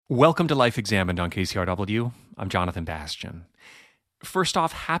Welcome to Life Examined on KCRW. I'm Jonathan Bastian. First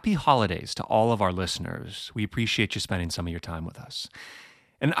off, happy holidays to all of our listeners. We appreciate you spending some of your time with us.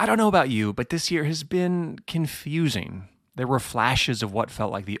 And I don't know about you, but this year has been confusing. There were flashes of what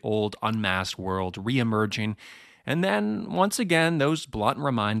felt like the old unmasked world reemerging, and then, once again, those blunt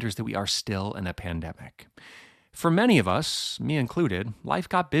reminders that we are still in a pandemic. For many of us, me included, life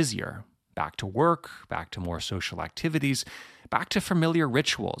got busier. Back to work, back to more social activities, back to familiar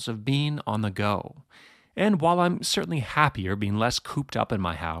rituals of being on the go. And while I'm certainly happier being less cooped up in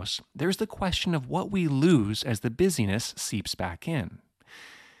my house, there's the question of what we lose as the busyness seeps back in.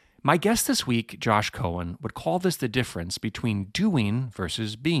 My guest this week, Josh Cohen, would call this the difference between doing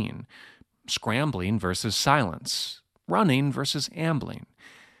versus being, scrambling versus silence, running versus ambling.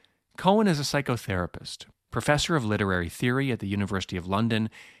 Cohen is a psychotherapist, professor of literary theory at the University of London,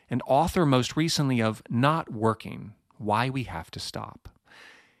 and author most recently of Not Working: Why We Have to Stop.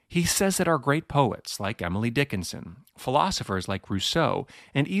 He says that our great poets like Emily Dickinson, philosophers like Rousseau,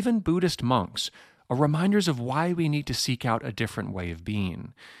 and even Buddhist monks are reminders of why we need to seek out a different way of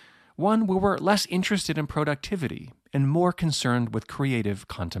being. One where we're less interested in productivity and more concerned with creative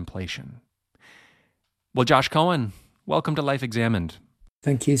contemplation. Well, Josh Cohen, welcome to Life Examined.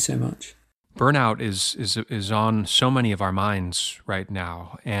 Thank you so much. Burnout is on so many of our minds right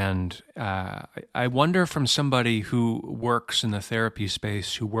now, and I wonder, from somebody who works in the therapy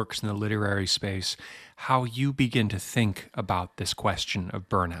space, who works in the literary space, how you begin to think about this question of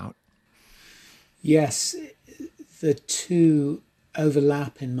burnout. Yes, the two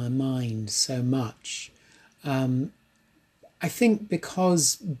overlap in my mind so much. I think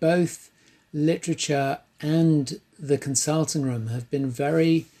because both literature and the consulting room have been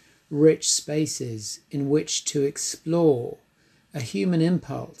very rich spaces in which to explore a human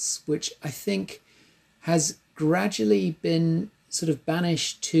impulse, which I think has gradually been sort of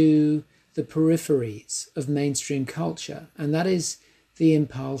banished to the peripheries of mainstream culture. And that is the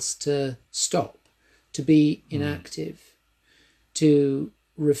impulse to stop, to be inactive, to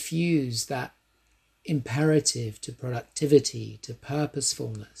refuse that imperative to productivity, to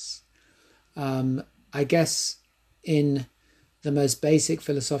purposefulness. I guess in the most basic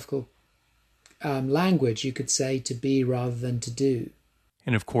philosophical language, you could say to be rather than to do.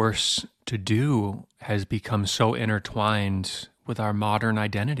 And of course, to do has become so intertwined with our modern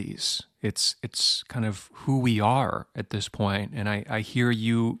identities. It's kind of who we are at this point, and I hear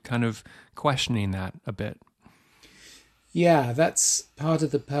you kind of questioning that a bit. Yeah, that's part of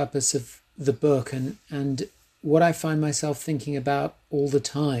the purpose of the book, and what I find myself thinking about all the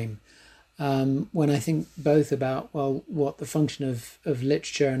time. When I think both about, what the function of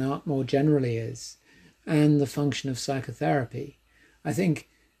literature and art more generally is, and the function of psychotherapy, I think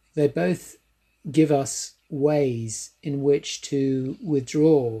they both give us ways in which to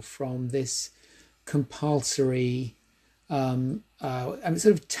withdraw from this compulsory, sort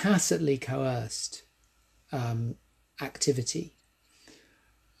of tacitly coerced activity.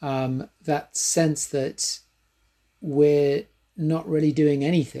 That sense that we're not really doing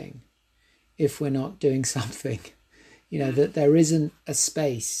anything if we're not doing something, that there isn't a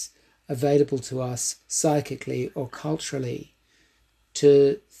space available to us psychically or culturally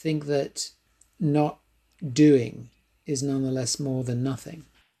to think that not doing is nonetheless more than nothing.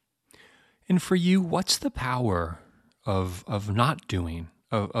 And for you, what's the power of not doing,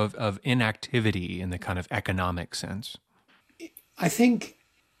 of inactivity in the kind of economic sense? I think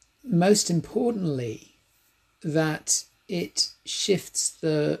most importantly that it shifts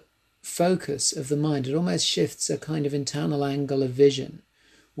the focus of the mind. It almost shifts a kind of internal angle of vision.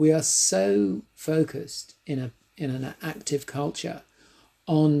 We are so focused in an active culture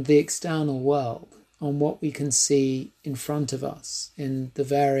on the external world, on what we can see in front of us, in the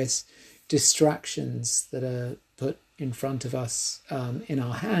various distractions that are put in front of us, in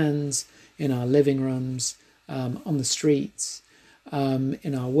our hands, in our living rooms, on the streets,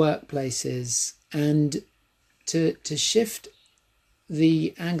 in our workplaces, and to shift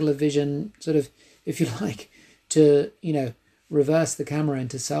the angle of vision, sort of, if you like, to, reverse the camera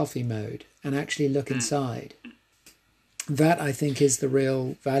into selfie mode and actually look inside. That, I think, is the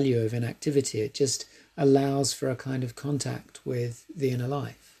real value of inactivity. It just allows for a kind of contact with the inner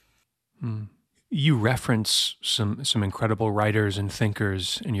life. You reference some incredible writers and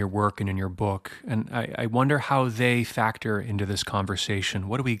thinkers in your work and in your book, and I wonder how they factor into this conversation.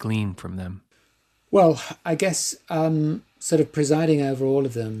 What do we glean from them? Well, I guess sort of presiding over all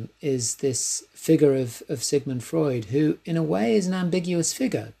of them is this figure of Sigmund Freud, who in a way is an ambiguous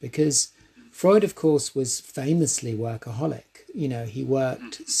figure, because Freud, of course, was famously workaholic. He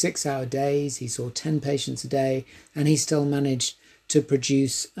worked 6-hour days, he saw 10 patients a day, and he still managed to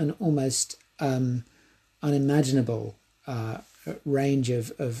produce an almost unimaginable range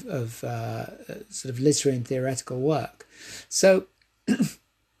of sort of literary and theoretical work. So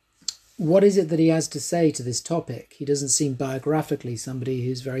what is it that he has to say to this topic? He doesn't seem biographically somebody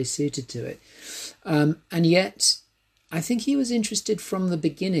who's very suited to it. And yet, I think he was interested from the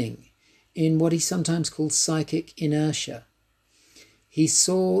beginning in what he sometimes calls psychic inertia. He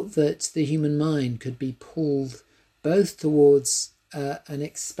saw that the human mind could be pulled both towards an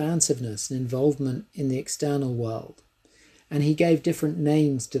expansiveness, an involvement in the external world. And he gave different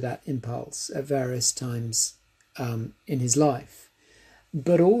names to that impulse at various times in his life.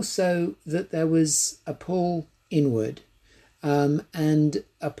 But also that there was a pull inward and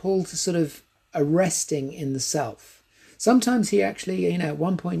a pull to sort of a resting in the self. Sometimes he actually, at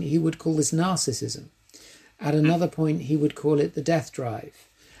one point he would call this narcissism. At another point he would call it the death drive.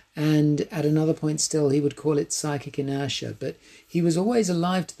 And at another point still he would call it psychic inertia. But he was always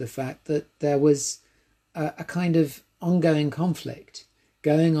alive to the fact that there was a kind of ongoing conflict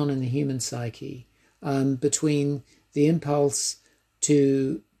going on in the human psyche between the impulse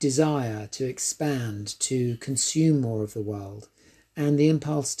to desire, to expand, to consume more of the world, and the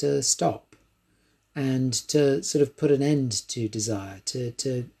impulse to stop and to sort of put an end to desire,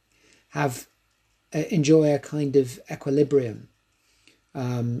 to have enjoy a kind of equilibrium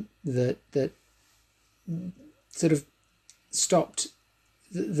that sort of stopped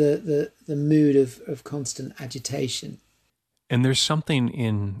the mood of constant agitation. And there's something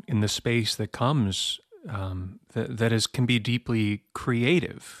in the space that comes that can be deeply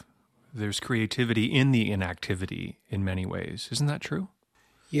creative. There's creativity in the inactivity in many ways. Isn't that true?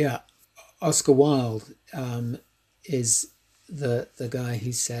 Yeah. Oscar Wilde is the guy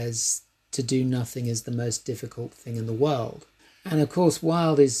who says to do nothing is the most difficult thing in the world. And of course,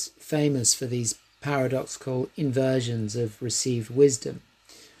 Wilde is famous for these paradoxical inversions of received wisdom.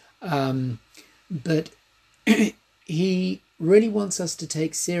 But he really wants us to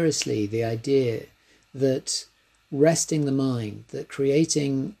take seriously the idea that resting the mind, that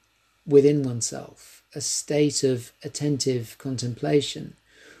creating within oneself a state of attentive contemplation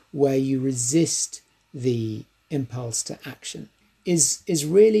where you resist the impulse to action is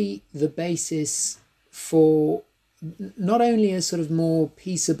really the basis for not only a sort of more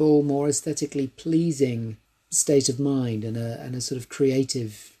peaceable, more aesthetically pleasing state of mind and a sort of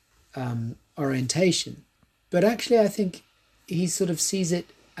creative orientation, but actually I think he sort of sees it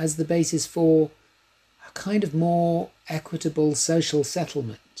as the basis for a kind of more equitable social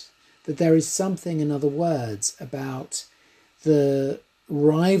settlement, that there is something, in other words, about the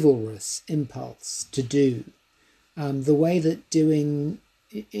rivalrous impulse to do, the way that doing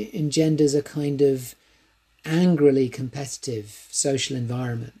engenders a kind of angrily competitive social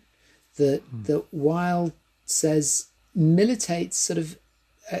environment that Wilde says militates sort of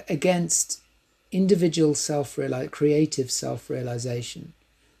against individual creative self-realization,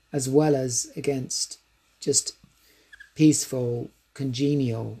 as well as against just peaceful,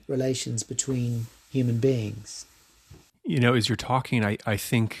 congenial relations between human beings. As you're talking, I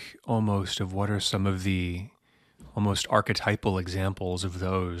think almost of what are some of the almost archetypal examples of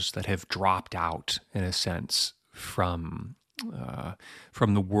those that have dropped out, in a sense, from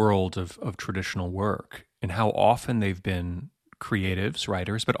the world of traditional work, and how often they've been creatives,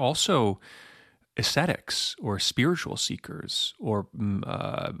 writers, but also ascetics or spiritual seekers or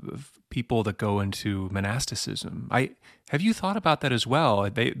people that go into monasticism. Have you thought about that as well?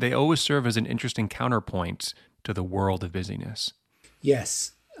 They always serve as an interesting counterpoint to the world of busyness.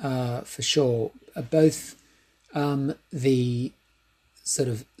 Yes, for sure. Both the sort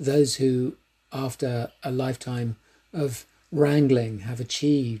of those who, after a lifetime of wrangling, have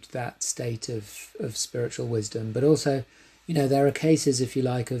achieved that state of spiritual wisdom, but also, there are cases, if you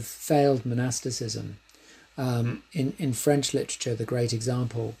like, of failed monasticism. In French literature, the great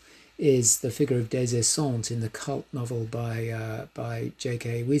example is the figure of Des Esseintes in the cult novel by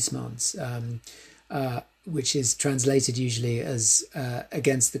J.K. Huysmans, which is translated usually as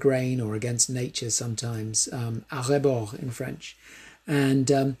against the grain or against nature sometimes, à rebord in French. And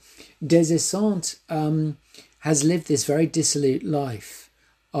Des Esseintes has lived this very dissolute life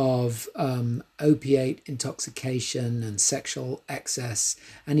of opiate intoxication and sexual excess,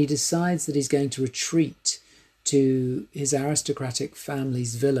 and he decides that he's going to retreat to his aristocratic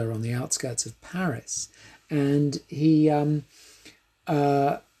family's villa on the outskirts of Paris, and he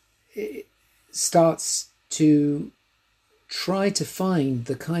starts to try to find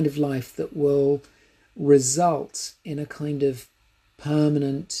the kind of life that will result in a kind of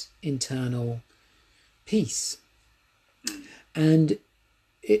permanent internal peace. And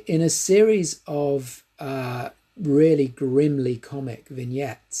in a series of really grimly comic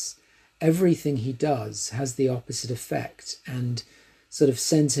vignettes, everything he does has the opposite effect and sort of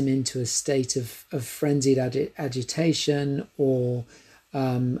sends him into a state of frenzied agitation or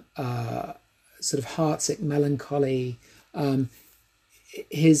sort of heartsick melancholy.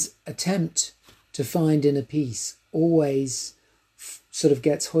 His attempt to find inner peace always sort of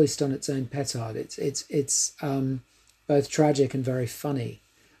gets hoist on its own petard. It's both tragic and very funny.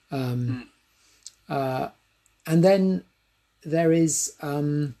 And then there is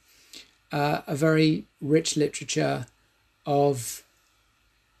a very rich literature of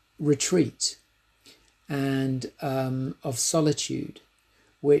retreat and of solitude,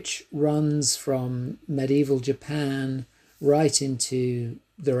 which runs from medieval Japan right into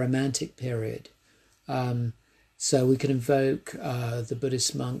the Romantic period. So we can invoke the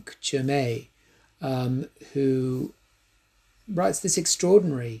Buddhist monk Chömei, who writes this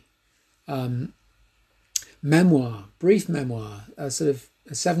extraordinary memoir, brief memoir, a sort of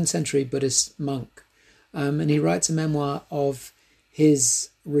a 7th century Buddhist monk. And he writes a memoir of his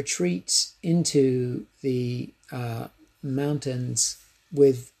retreat into the mountains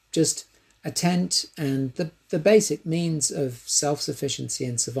with just a tent and the basic means of self-sufficiency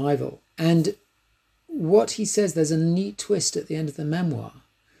and survival. And what he says, there's a neat twist at the end of the memoir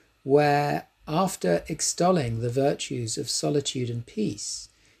where, after extolling the virtues of solitude and peace,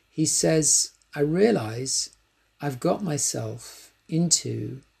 he says, I realize I've got myself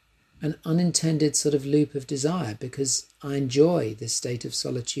into an unintended sort of loop of desire because I enjoy this state of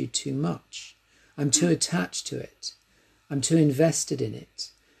solitude too much. I'm too attached to it. I'm too invested in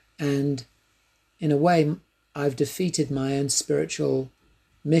it. And in a way, I've defeated my own spiritual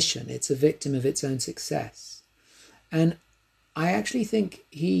mission. It's a victim of its own success. And I actually think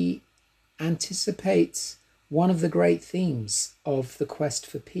he anticipates one of the great themes of the quest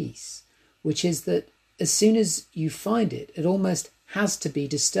for peace, which is that as soon as you find it, it almost has to be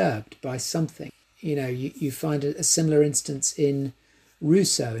disturbed by something. You know, you find a similar instance in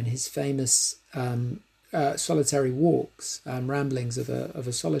Rousseau in his famous solitary walks, ramblings of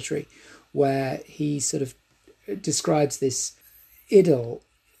a solitary, where he sort of describes this idyll,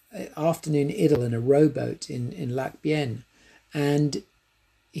 afternoon idyll in a rowboat in Lac Bien, and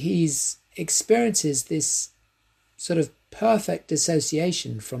he's experiences this sort of perfect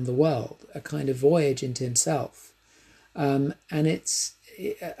dissociation from the world, a kind of voyage into himself, and it's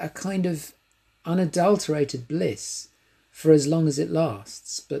a kind of unadulterated bliss for as long as it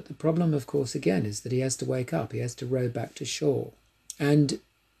lasts. But the problem, of course, again, is that he has to wake up, he has to row back to shore, and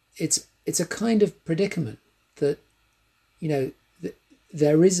it's a kind of predicament that, you know,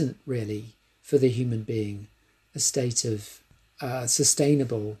 there isn't really for the human being a state of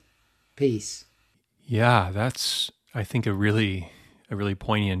sustainable peace. Yeah, that's, I think, a really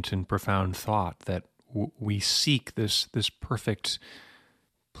poignant and profound thought, that we seek this perfect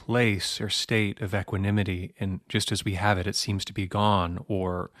place or state of equanimity, and just as we have it, it seems to be gone,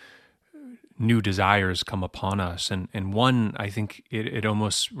 or new desires come upon us. And one, I think it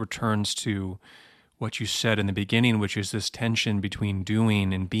almost returns to what you said in the beginning, which is this tension between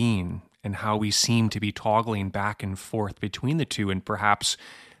doing and being, and how we seem to be toggling back and forth between the two, and perhaps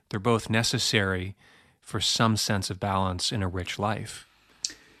they're both necessary for some sense of balance in a rich life.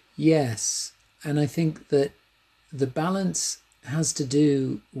 Yes, and I think that the balance has to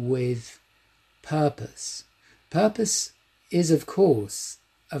do with purpose. Purpose is, of course,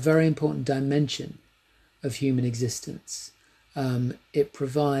 a very important dimension of human existence. It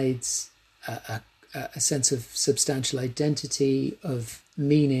provides a sense of substantial identity, of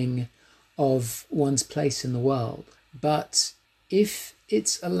meaning, of one's place in the world. But if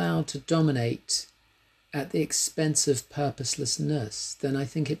it's allowed to dominate at the expense of purposelessness, then I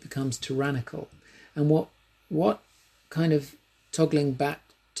think it becomes tyrannical. And what kind of toggling back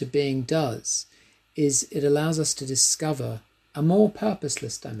to being does is it allows us to discover a more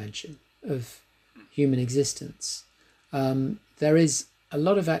purposeless dimension of human existence. There is a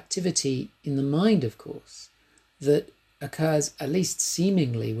lot of activity in the mind, of course, that occurs at least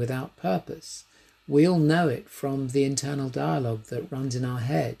seemingly without purpose. We all know it from the internal dialogue that runs in our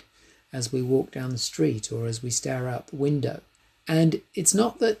head as we walk down the street or as we stare out the window. And it's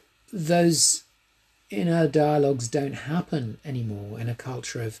not that those inner dialogues don't happen anymore in a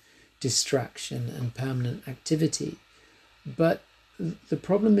culture of distraction and permanent activity, but the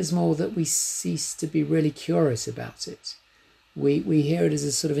problem is more that we cease to be really curious about it. We hear it as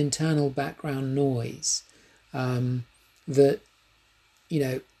a sort of internal background noise that, you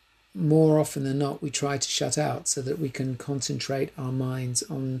know, more often than not we try to shut out so that we can concentrate our minds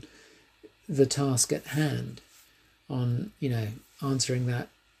on the task at hand, on, you know, answering that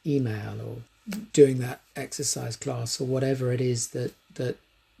email or doing that exercise class or whatever it is that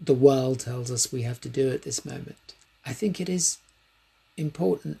the world tells us we have to do at this moment. I think it is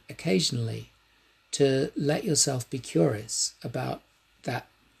important occasionally to let yourself be curious about that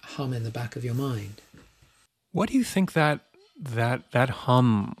hum in the back of your mind. What do you think that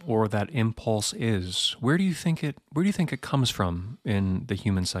hum or that impulse is? Where do you think it comes from in the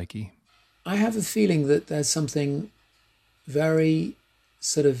human psyche? I have a feeling that there's something very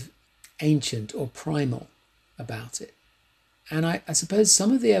sort of ancient or primal about it. And I suppose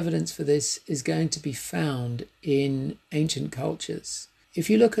some of the evidence for this is going to be found in ancient cultures. If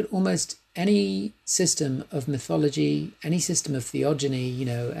you look at almost any system of mythology, any system of theogony,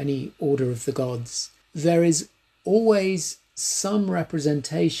 any order of the gods, there is always some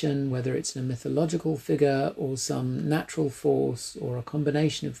representation, whether it's in a mythological figure or some natural force or a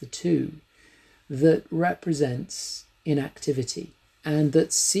combination of the two, that represents inactivity and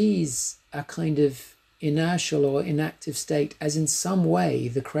that sees a kind of inertial or inactive state as in some way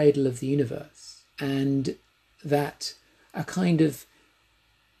the cradle of the universe, and that a kind of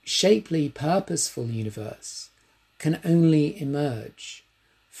shapely, purposeful universe can only emerge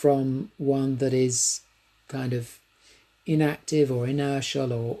from one that is kind of inactive or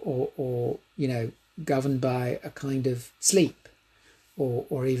inertial or governed by a kind of sleep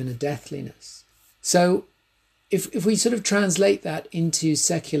or even a deathliness. So if we sort of translate that into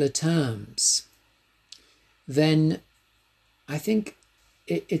secular terms, then I think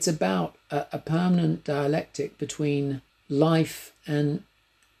it's about a permanent dialectic between life and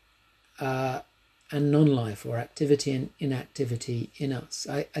non-life, or activity and inactivity in us.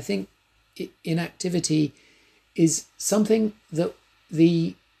 I think inactivity is something that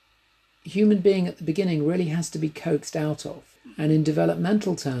the human being at the beginning really has to be coaxed out of. And in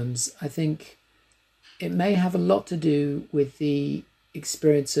developmental terms, I think it may have a lot to do with the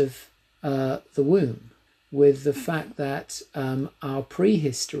experience of the womb, with the fact that our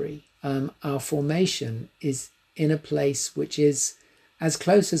prehistory, our formation is in a place which is as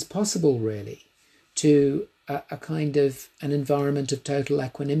close as possible, really, to a kind of an environment of total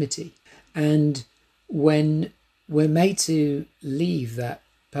equanimity. And when we're made to leave that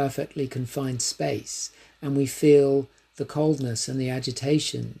perfectly confined space and we feel the coldness and the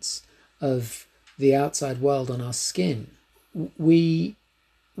agitations of the outside world on our skin, we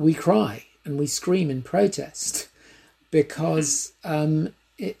cry and we scream in protest because, in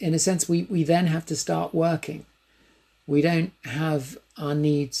a sense, we then have to start working. We don't have our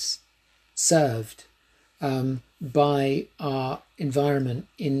needs served by our environment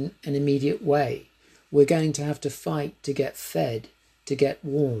in an immediate way. We're going to have to fight to get fed, to get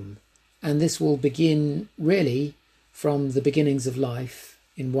warm. And this will begin really from the beginnings of life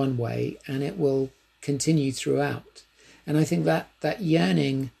in one way, and it will continue throughout. And I think that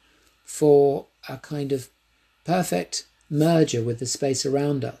yearning for a kind of perfect merger with the space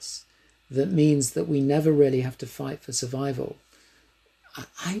around us, that means that we never really have to fight for survival,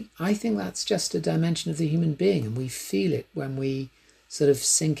 I think that's just a dimension of the human being, and we feel it when we sort of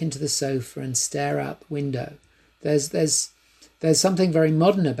sink into the sofa and stare out the window. There's something very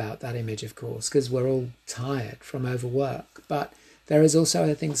modern about that image, of course, because we're all tired from overwork, but there is also,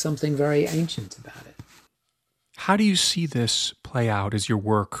 I think, something very ancient about it. How do you see this play out as your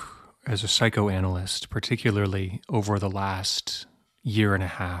work as a psychoanalyst, particularly over the last year and a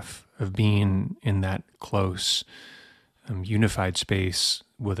half of being in that close, unified space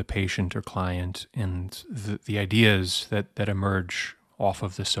with a patient or client, and the ideas that emerge off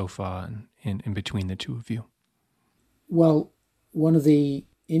of the sofa and in between the two of you? Well, one of the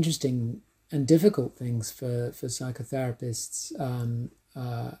interesting and difficult things for psychotherapists on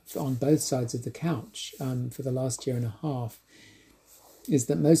both sides of the couch for the last year and a half is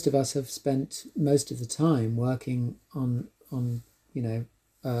that most of us have spent most of the time working on a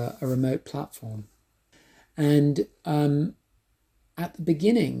remote platform. And at the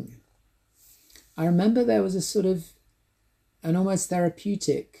beginning, I remember there was a sort of an almost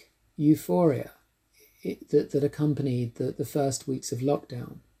therapeutic euphoria that accompanied the first weeks of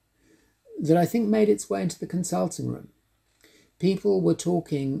lockdown, that I think made its way into the consulting room. People were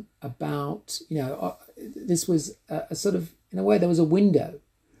talking about, this was a sort of, in a way, there was a window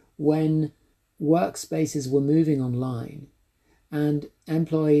when workspaces were moving online and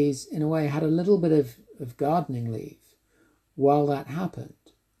employees, in a way, had a little bit of gardening leave while that happened,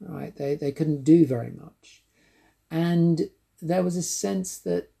 right? They couldn't do very much. And there was a sense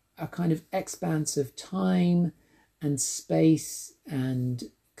that a kind of expanse of time and space and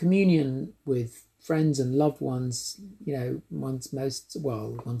communion with friends and loved ones, one's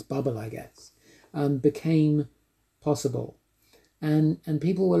bubble, I guess, became possible. And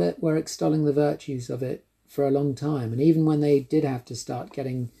people were extolling the virtues of it for a long time. And even when they did have to start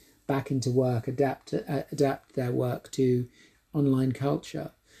getting back into work, adapt their work to online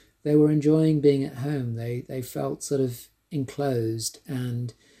culture, they were enjoying being at home. They felt sort of enclosed,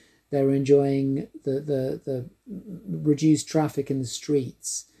 and they were enjoying the reduced traffic in the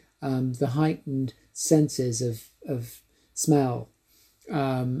streets, the heightened senses of smell,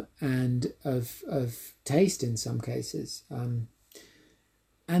 and of taste in some cases.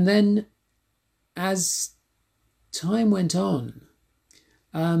 And then as time went on,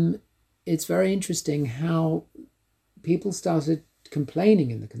 it's very interesting how people started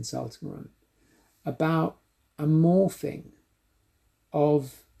complaining in the consulting room about a morphing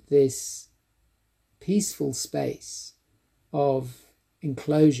of this peaceful space of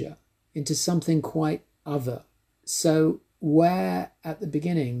enclosure into something quite other. So where at the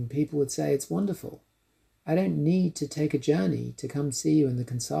beginning people would say, it's wonderful, I don't need to take a journey to come see you in the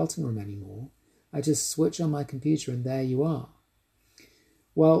consulting room anymore. I just switch on my computer and there you are.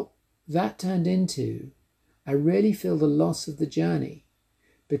 Well, that turned into, I really feel the loss of the journey,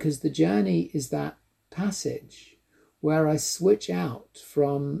 because the journey is that passage where I switch out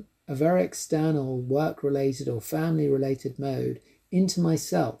from a very external work-related or family-related mode into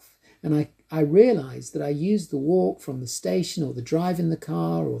myself. And I realized that I used the walk from the station or the drive in the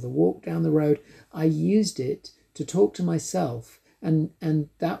car or the walk down the road, I used it to talk to myself. And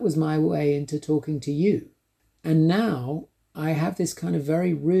that was my way into talking to you. And now I have this kind of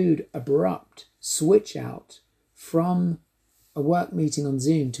very rude, abrupt switch out from a work meeting on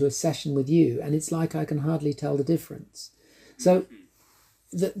Zoom to a session with you. And it's like I can hardly tell the difference. So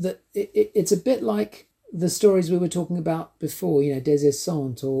it's a bit like the stories we were talking about before, Des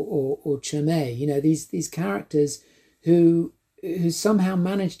Esseintes or Chermay, these characters who somehow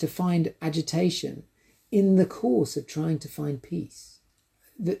managed to find agitation in the course of trying to find peace.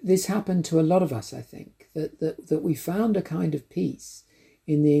 This happened to a lot of us, I think, that we found a kind of peace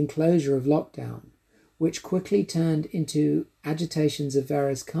in the enclosure of lockdown, which quickly turned into agitations of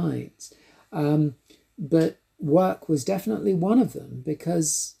various kinds. But work was definitely one of them,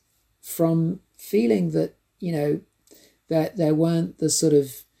 because from feeling that, that there weren't the sort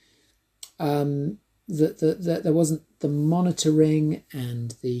of, that there wasn't the monitoring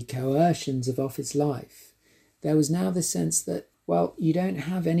and the coercions of office life, there was now the sense that, well, you don't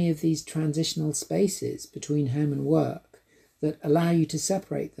have any of these transitional spaces between home and work that allow you to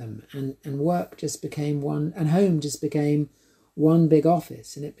separate them, and work just became one, and home just became one big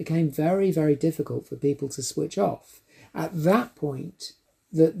office, and it became very, very difficult for people to switch off. At that point,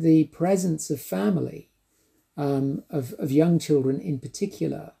 the presence of family, of young children in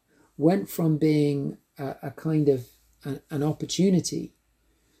particular, went from being a kind of an opportunity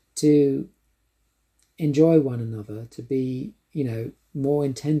to enjoy one another, to be, more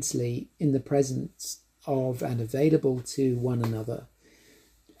intensely in the presence of and available to one another,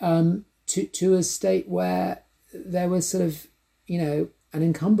 to a state where there was sort of, an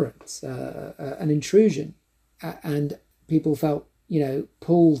encumbrance, an intrusion, and people felt,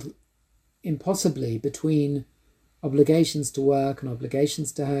 pulled impossibly between obligations to work and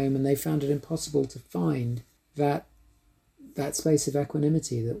obligations to home, and they found it impossible to find that space of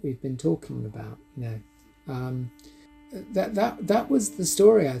equanimity that we've been talking about. That was the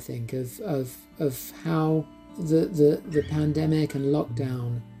story, I think, of how the pandemic and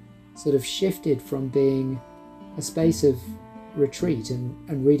lockdown sort of shifted from being a space of retreat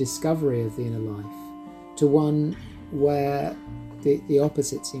and rediscovery of the inner life to one where the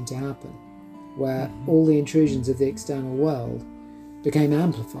opposite seemed to happen, where all the intrusions of the external world became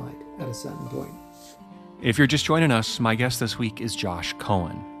amplified at a certain point. If you're just joining us, my guest this week is Josh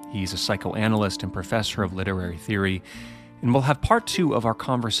Cohen. He's a psychoanalyst and professor of literary theory, and we'll have part 2 of our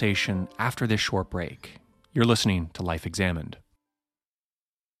conversation after this short break. You're listening to Life Examined.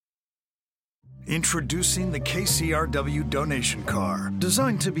 Introducing the KCRW donation car,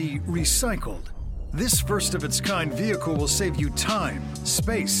 designed to be recycled. This first-of-its-kind vehicle will save you time,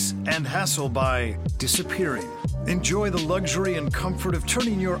 space, and hassle by disappearing. Enjoy the luxury and comfort of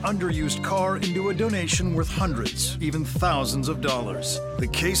turning your underused car into a donation worth hundreds, even thousands of dollars. The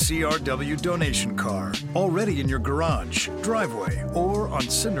KCRW donation car, already in your garage, driveway, or on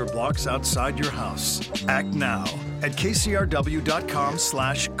cinder blocks outside your house. Act now at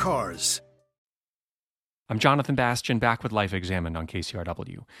kcrw.com/cars. I'm Jonathan Bastian, back with Life Examined on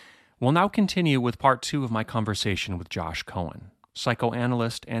KCRW. We'll now continue with part 2 of my conversation with Josh Cohen,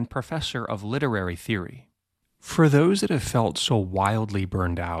 psychoanalyst and professor of literary theory. For those that have felt so wildly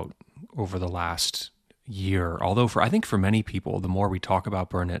burned out over the last year, although I think for many people, the more we talk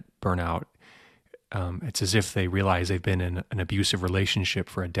about burnout, It's as if they realize they've been in an abusive relationship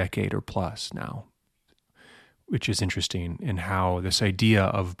for a decade or plus now, which is interesting in how this idea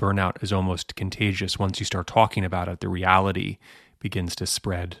of burnout is almost contagious. Once you start talking about it, the reality begins to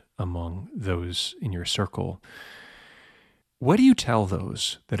spread among those in your circle. What do you tell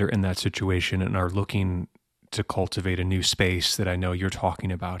those that are in that situation and are looking to cultivate a new space that I know you're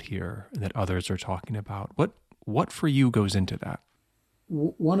talking about here and that others are talking about? What for you goes into that?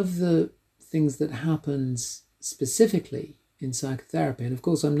 One of the things that happens specifically in psychotherapy, and of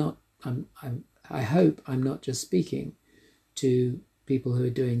course I hope I'm not just speaking to people who are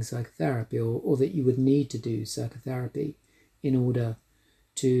doing psychotherapy or that you would need to do psychotherapy in order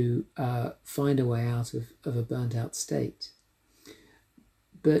to find a way out of a burnt out state.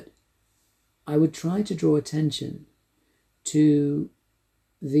 But I would try to draw attention to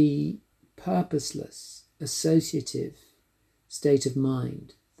the purposeless, associative state of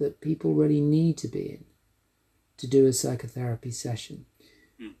mind that people really need to be in to do a psychotherapy session.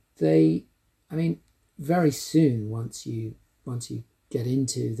 Very soon, once you get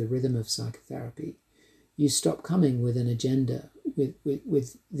into the rhythm of psychotherapy, you stop coming with an agenda,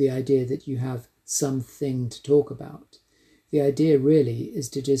 with the idea that you have something to talk about. The idea really is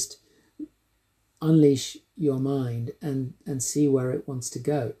to just unleash your mind and see where it wants to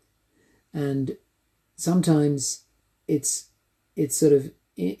go. And sometimes it's sort of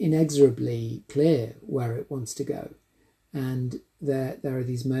inexorably clear where it wants to go. And there are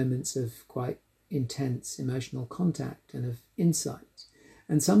these moments of quite intense emotional contact and of insight.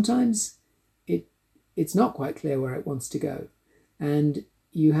 And sometimes it's not quite clear where it wants to go. And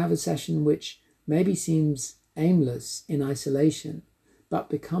you have a session which maybe seems aimless in isolation, but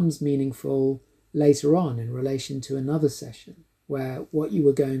becomes meaningful later on in relation to another session where what you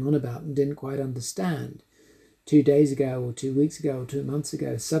were going on about and didn't quite understand 2 days ago or 2 weeks ago or 2 months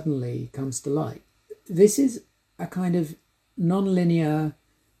ago suddenly comes to light. This is a kind of non-linear,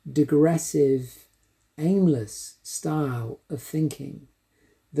 digressive, aimless style of thinking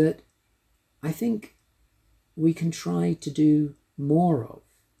that I think we can try to do more of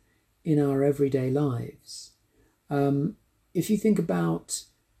in our everyday lives. If you think about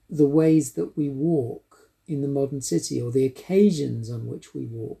the ways that we walk in the modern city or the occasions on which we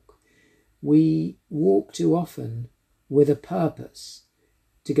walk too often with a purpose,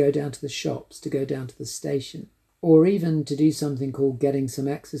 to go down to the shops, to go down to the station, or even to do something called getting some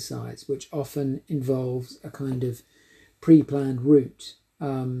exercise, which often involves a kind of pre-planned route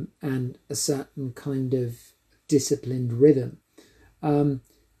and a certain kind of disciplined rhythm.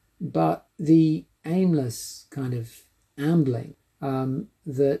 But the aimless kind of ambling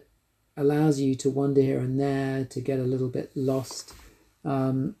that allows you to wander here and there, to get a little bit lost,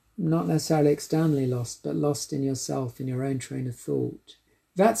 not necessarily externally lost, but lost in yourself, in your own train of thought.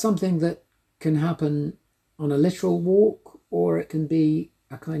 That's something that can happen on a literal walk, or it can be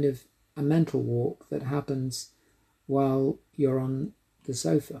a kind of a mental walk that happens while you're on the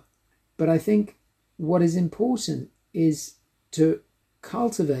sofa. But I think what is important is to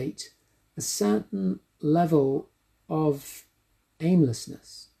cultivate a certain level of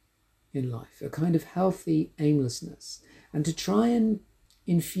aimlessness in life, a kind of healthy aimlessness, and to try and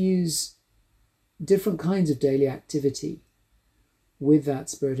infuse different kinds of daily activity with that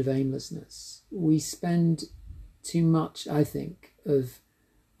spirit of aimlessness. We spend too much, I think, of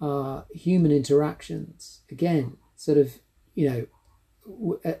our human interactions, again, sort of,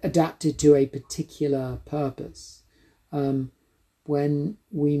 adapted to a particular purpose. When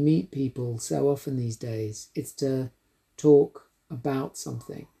we meet people so often these days, it's to talk about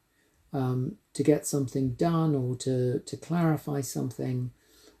something, to get something done or to clarify something.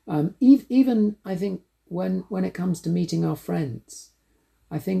 Even I think when it comes to meeting our friends,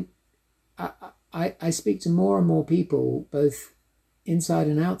 I think I speak to more and more people, both inside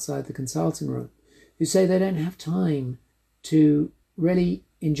and outside the consulting room, who say they don't have time to really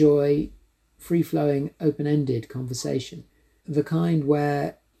enjoy free-flowing, open-ended conversation. The kind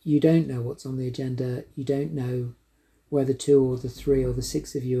where you don't know what's on the agenda, you don't know where the 2 or the 3 or the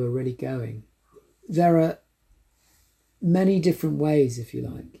 6 of you are really going. There are many different ways, if you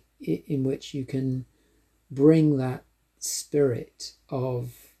like, in which you can bring that spirit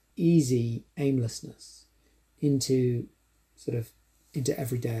of easy aimlessness into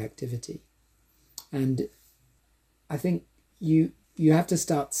everyday activity. And I think you have to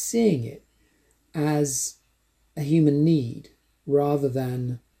start seeing it as a human need rather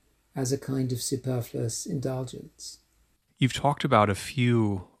than as a kind of superfluous indulgence. You've talked about a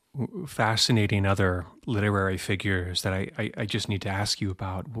few fascinating other literary figures that I just need to ask you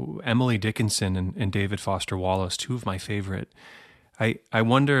about. Emily Dickinson and David Foster Wallace, 2 of my favorite I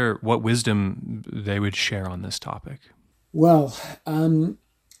wonder what wisdom they would share on this topic. Well,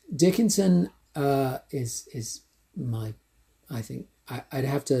 Dickinson is my, I think, I'd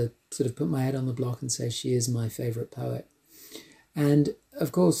have to sort of put my head on the block and say she is my favourite poet. And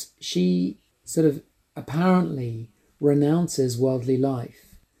of course, she sort of apparently renounces worldly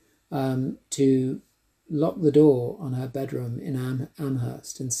life to lock the door on her bedroom in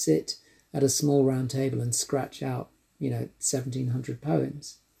Amherst and sit at a small round table and scratch out, 1,700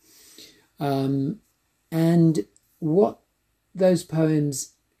 poems. And what those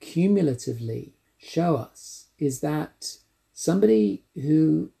poems cumulatively show us is that somebody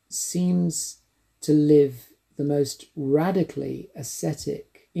who seems to live the most radically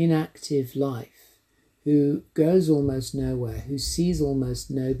ascetic, inactive life, who goes almost nowhere, who sees almost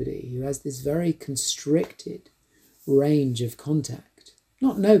nobody, who has this very constricted range of contact.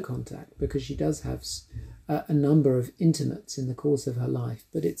 Not no contact, because she does have a number of intimates in the course of her life,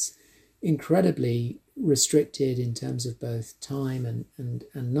 but it's incredibly restricted in terms of both time and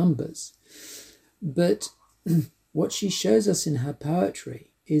numbers. But what she shows us in her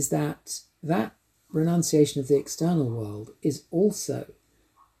poetry is that renunciation of the external world is also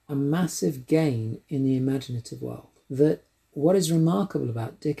a massive gain in the imaginative world. That what is remarkable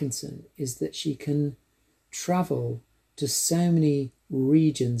about Dickinson is that she can travel to so many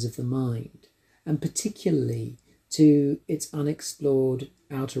regions of the mind, and particularly to its unexplored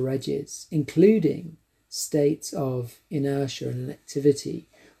outer edges, including states of inertia and inactivity,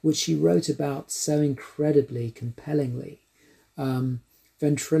 which she wrote about so incredibly compellingly,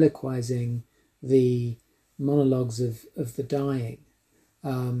 ventriloquizing the monologues of the dying,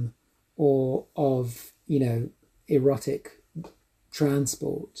 or of, erotic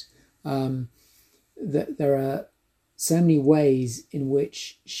transport. That there are so many ways in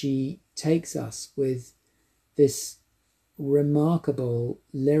which she takes us with this remarkable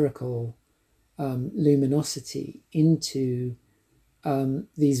lyrical luminosity into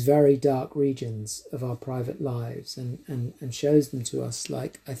these very dark regions of our private lives, and shows them to us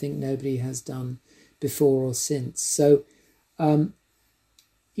like I think nobody has done before or since. So,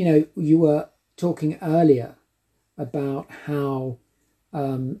 you were talking earlier about how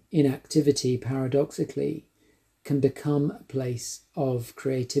inactivity, paradoxically, can become a place of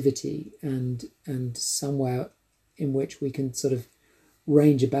creativity and somewhere in which we can sort of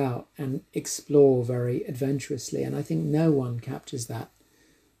range about and explore very adventurously. And I think no one captures that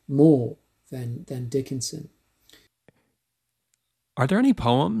more than Dickinson. Are there any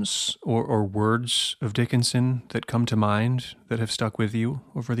poems or words of Dickinson that come to mind that have stuck with you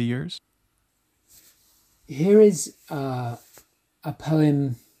over the years? Here is a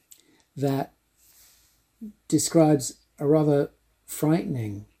poem that describes a rather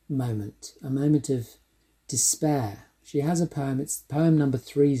frightening moment, a moment of despair. She has a poem, it's poem number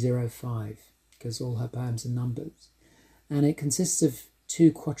 305, because all her poems are numbers, and it consists of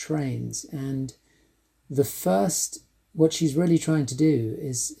 2 quatrains. And the first, what she's really trying to do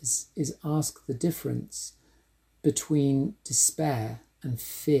is ask the difference between despair and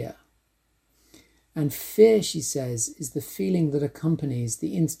fear. And fear, she says, is the feeling that accompanies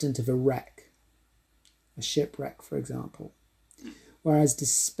the instant of a wreck, a shipwreck, for example. Whereas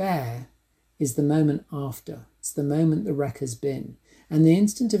despair is the moment after. It's the moment the wreck has been. And the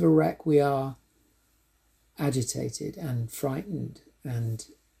instant of a wreck, we are agitated and frightened and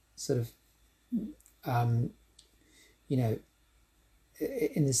sort of, in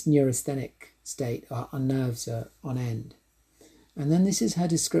this neurasthenic state, our nerves are on end. And then this is her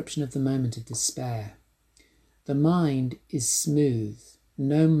description of the moment of despair. The mind is smooth,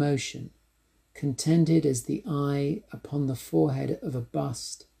 no motion, contented as the eye upon the forehead of a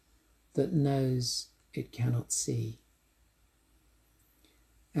bust that knows it cannot see.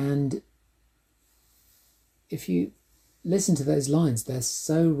 And if you listen to those lines, they're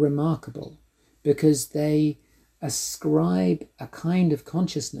so remarkable because they ascribe a kind of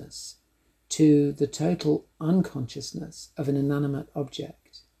consciousness to the total unconsciousness of an inanimate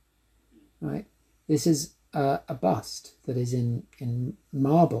object, right? This is a bust that is in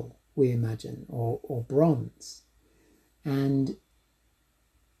marble, we imagine, or bronze. And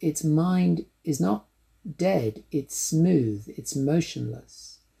its mind is not dead, it's smooth, it's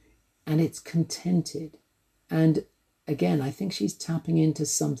motionless, and it's contented. And again, I think she's tapping into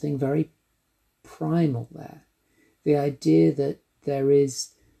something very primal there. The idea that there is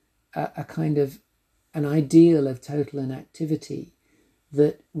a kind of an ideal of total inactivity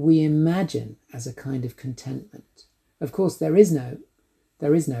that we imagine as a kind of contentment. Of course, there is no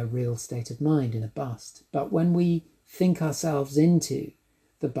real state of mind in a bust, but when we think ourselves into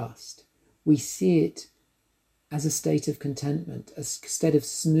the bust, we see it as a state of contentment, a state of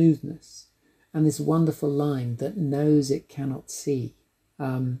smoothness, and this wonderful line that knows it cannot see.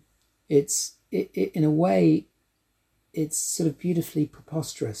 In a way, it's sort of beautifully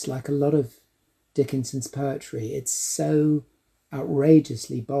preposterous, like a lot of Dickinson's poetry. It's so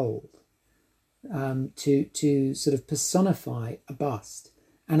outrageously bold to sort of personify a bust.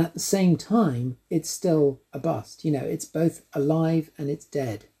 And at the same time, it's still a bust. It's both alive and it's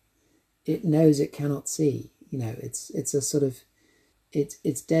dead. It knows it cannot see. It's a sort of,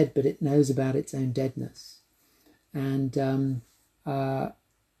 it's dead, but it knows about its own deadness. And I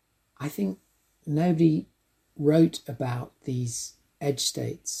think nobody wrote about these edge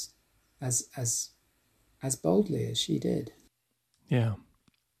states as boldly as she did. Yeah.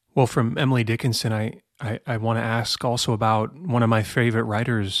 Well, from Emily Dickinson, I want to ask also about one of my favorite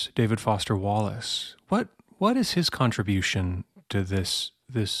writers, David Foster Wallace. What is his contribution to this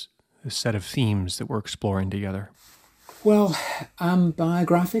set of themes that we're exploring together? Well,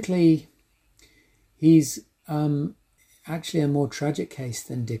 biographically, he's actually a more tragic case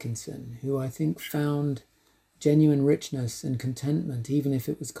than Dickinson, who I think found genuine richness and contentment, even if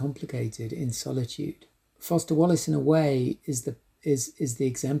it was complicated, in solitude. Foster Wallace, in a way, is the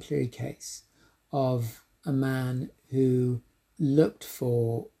exemplary case of a man who looked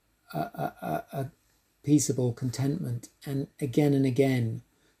for a peaceable contentment and again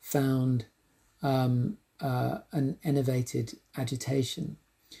found an enervated agitation.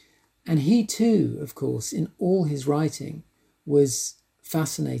 And he too, of course, in all his writing, was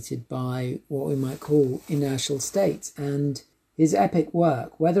fascinated by what we might call inertial states. And his epic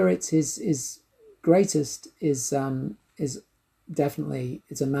work, whether it's his greatest, is definitely,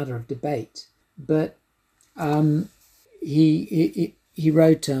 it's a matter of debate. But he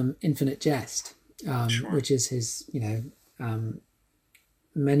wrote Infinite Jest, sure, which is his,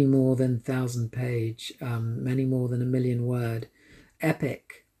 many more than 1,000-page, many more than 1,000,000 word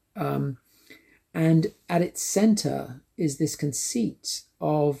epic. And at its center is this conceit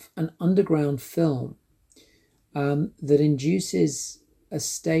of an underground film that induces a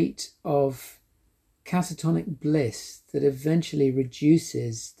state of catatonic bliss that eventually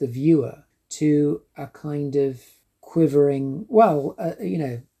reduces the viewer to a kind of quivering,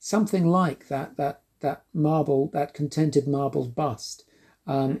 something like that marble, that contented marbled bust,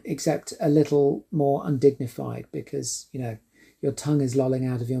 except a little more undignified, because your tongue is lolling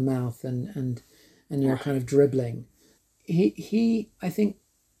out of your mouth and you're kind of dribbling. He I think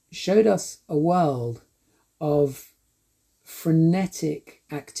showed us a world of frenetic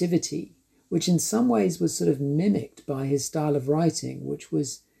activity, which in some ways was sort of mimicked by his style of writing, which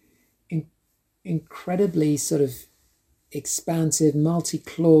was incredibly sort of expansive,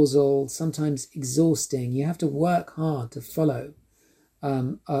 multi-clausal, sometimes exhausting. You have to work hard to follow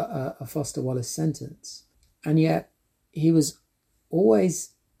a Foster Wallace sentence. And yet he was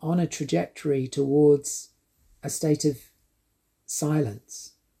always on a trajectory towards a state of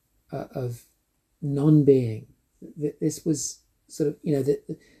silence, of non-being. This was sort of,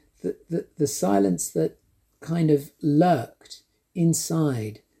 the silence that kind of lurked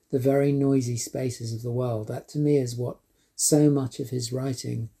inside the very noisy spaces of the world. That to me is what so much of his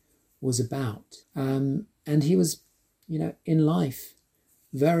writing was about. And he was, in life,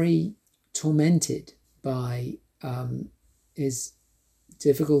 very tormented by his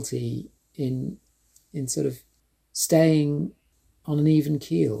difficulty in sort of staying on an even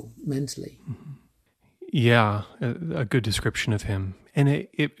keel mentally. Yeah, a good description of him. And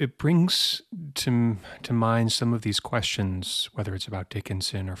it brings to mind some of these questions, whether it's about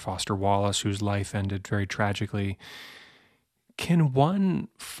Dickinson or Foster Wallace, whose life ended very tragically. Can one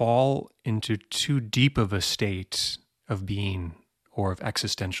fall into too deep of a state of being or of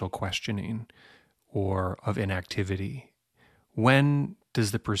existential questioning or of inactivity? When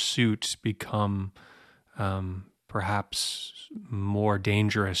does the pursuit become perhaps more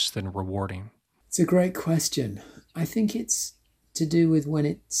dangerous than rewarding? It's a great question. I think it's to do with when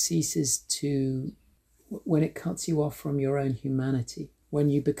it cuts you off from your own humanity, when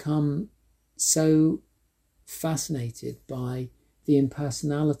you become so fascinated by the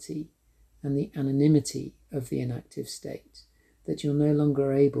impersonality and the anonymity of the inactive state that you're no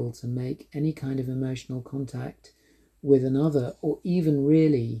longer able to make any kind of emotional contact with another, or even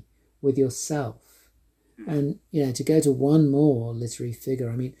really with yourself. And, to go to one more literary figure,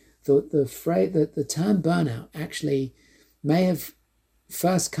 I mean, the phrase, the term burnout actually may have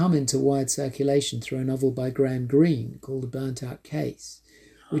first come into wide circulation through a novel by Graham Greene called The Burnt Out Case,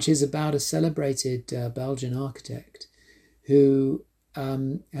 which is about a celebrated Belgian architect who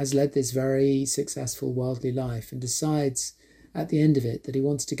has led this very successful worldly life and decides at the end of it that he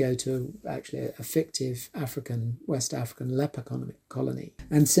wants to go to actually a fictive West African leper colony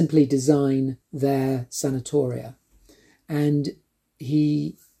and simply design their sanatoria. And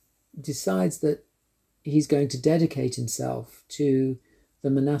he decides that he's going to dedicate himself to the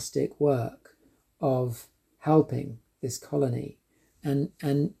monastic work of helping this colony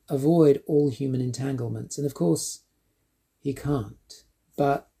and avoid all human entanglements. And of course, he can't.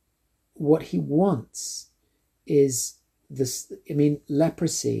 But what he wants is this,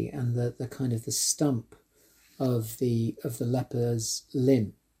 leprosy and the kind of the stump of the leper's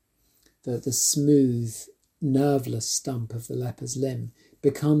limb, the smooth, nerveless stump of the leper's limb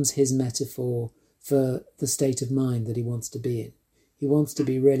becomes his metaphor for the state of mind that he wants to be in. He wants to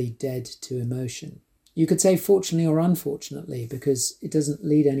be really dead to emotion. You could say fortunately or unfortunately, because it doesn't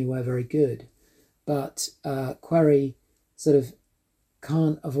lead anywhere very good. But Querry sort of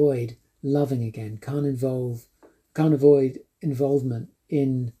can't avoid loving again, can't avoid involvement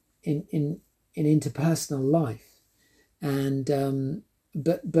in interpersonal life. And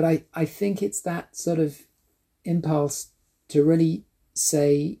but I think it's that sort of impulse to really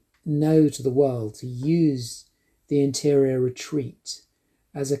say no to the world, to use the interior retreat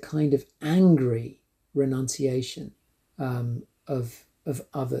as a kind of angry renunciation of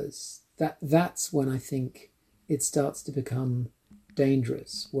others. That's when I think it starts to become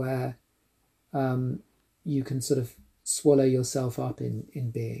dangerous, where you can sort of swallow yourself up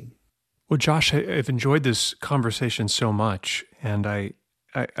in being. Well, Josh, I've enjoyed this conversation so much, and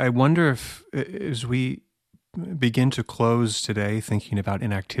I wonder if, as we begin to close today, thinking about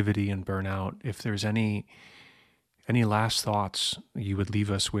inactivity and burnout, if there's any last thoughts you would leave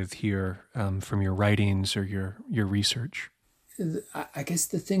us with here from your writings or your research? I guess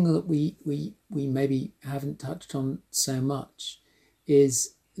the thing that we maybe haven't touched on so much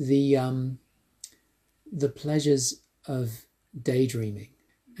is the pleasures of daydreaming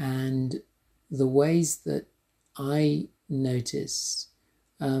and the ways that I notice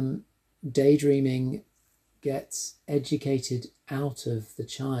daydreaming gets educated out of the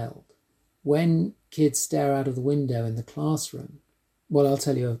child. When kids stare out of the window in the classroom, well, I'll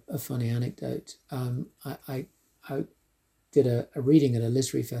tell you a funny anecdote. I did a reading at a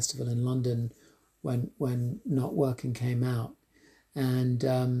literary festival in London when Not Working came out.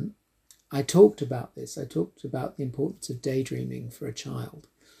 And I talked about this. I talked about the importance of daydreaming for a child.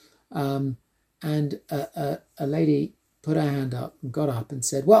 And a lady put her hand up and got up and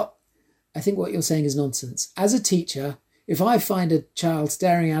said, well, I think what you're saying is nonsense. As a teacher, if I find a child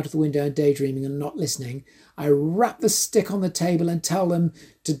staring out of the window and daydreaming and not listening, I rap the stick on the table and tell them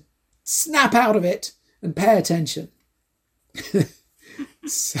to snap out of it and pay attention.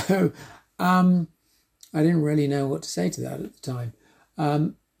 So I didn't really know what to say to that at the time.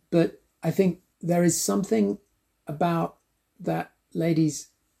 But I think there is something about that lady's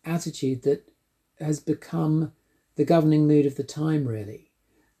attitude that has become the governing mood of the time, really.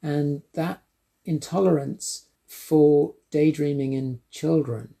 And that intolerance for daydreaming in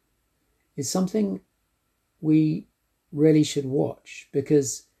children is something we really should watch,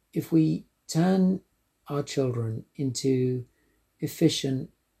 because if we turn our children into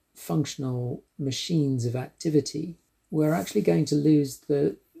efficient, functional machines of activity, we're actually going to lose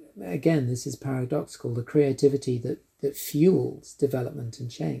again, this is paradoxical, the creativity that fuels development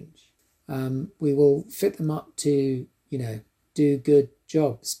and change. We will fit them up to, do good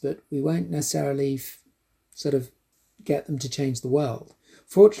jobs, but we won't necessarily sort of get them to change the world.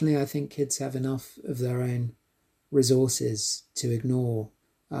 Fortunately, I think kids have enough of their own resources to ignore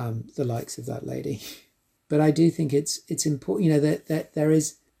the likes of that lady. But I do think it's important, that there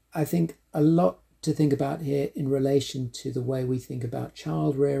is, I think, a lot to think about here in relation to the way we think about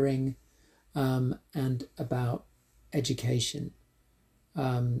child rearing and about education.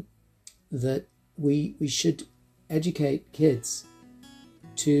 That we should educate kids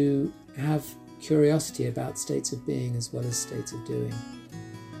to have curiosity about states of being as well as states of doing.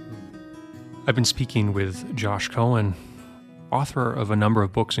 I've been speaking with Josh Cohen, author of a number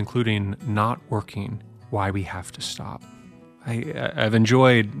of books, including Not Working, Why We Have to Stop. I've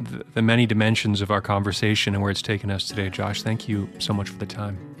enjoyed the many dimensions of our conversation and where it's taken us today, Josh. Thank you so much for the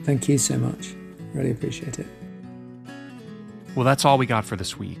time. Thank you so much. Really appreciate it. Well, that's all we got for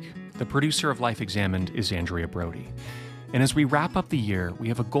this week. The producer of Life Examined is Andrea Brody. And as we wrap up the year, we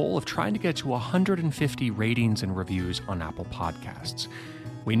have a goal of trying to get to 150 ratings and reviews on Apple Podcasts.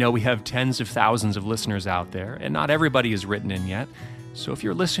 We know we have tens of thousands of listeners out there, and not everybody has written in yet. So if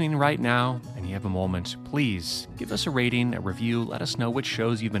you're listening right now and you have a moment, please give us a rating, a review. Let us know which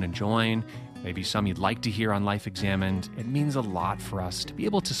shows you've been enjoying, maybe some you'd like to hear on Life Examined. It means a lot for us to be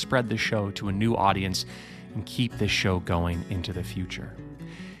able to spread the show to a new audience and keep this show going into the future.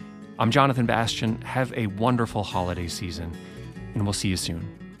 I'm Jonathan Bastian. Have a wonderful holiday season, and we'll see you soon.